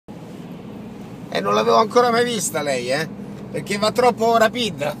E non l'avevo ancora mai vista lei, perché va troppo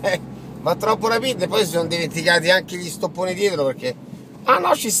rapide, va troppo rapide. Poi si sono dimenticati anche gli stopponi dietro, perché ah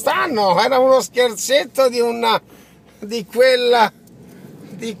no, ci stanno, era uno scherzetto di quella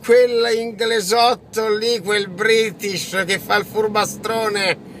inglesotto lì, quel British che fa il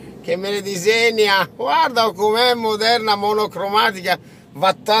furbastrone, che me le disegna. Guarda com'è moderna, monocromatica,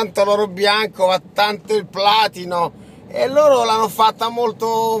 va tanto l'oro bianco, va tanto il platino, e loro l'hanno fatta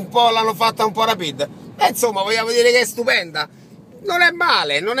l'hanno fatta un po' rapide. E insomma, vogliamo dire che è stupenda, non è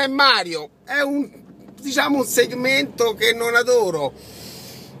male, non è Mario, è diciamo un segmento che non adoro.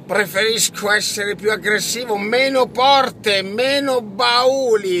 Preferisco essere più aggressivo, meno porte, meno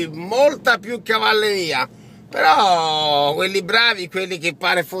bauli, molta più cavalleria. Però quelli bravi, quelli che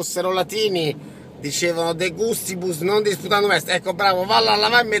pare fossero latini, dicevano de gustibus non disputando est. Ecco, bravo, valla a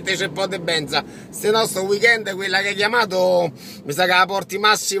lavare e metteci un po' di benza. Ste nostro weekend, quella che hai chiamato, mi sa che la porti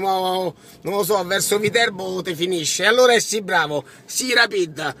massimo, non lo so, verso Viterbo ti finisce. Allora essiBravo, sì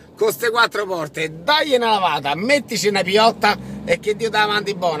Rapide, con ste 4 porte, dagli una lavata, mettici una Piotta e che Dio dà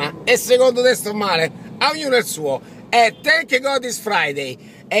avanti buona. E Secondotestomale, a ognuno il suo. È Thank God is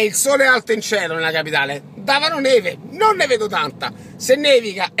Friday. È il sole alto in cielo nella capitale. Davano neve, non ne vedo tanta. Se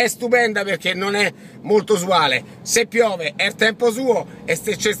nevica è stupenda perché non è molto usuale. Se piove è il tempo suo, e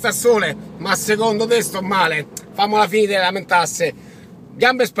se c'è sta sole, ma secondo te sto male. Famola finita di lamentasse.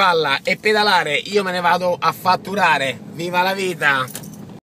 Gambe e spalla e pedalare, io me ne vado a fatturare. Viva la vita!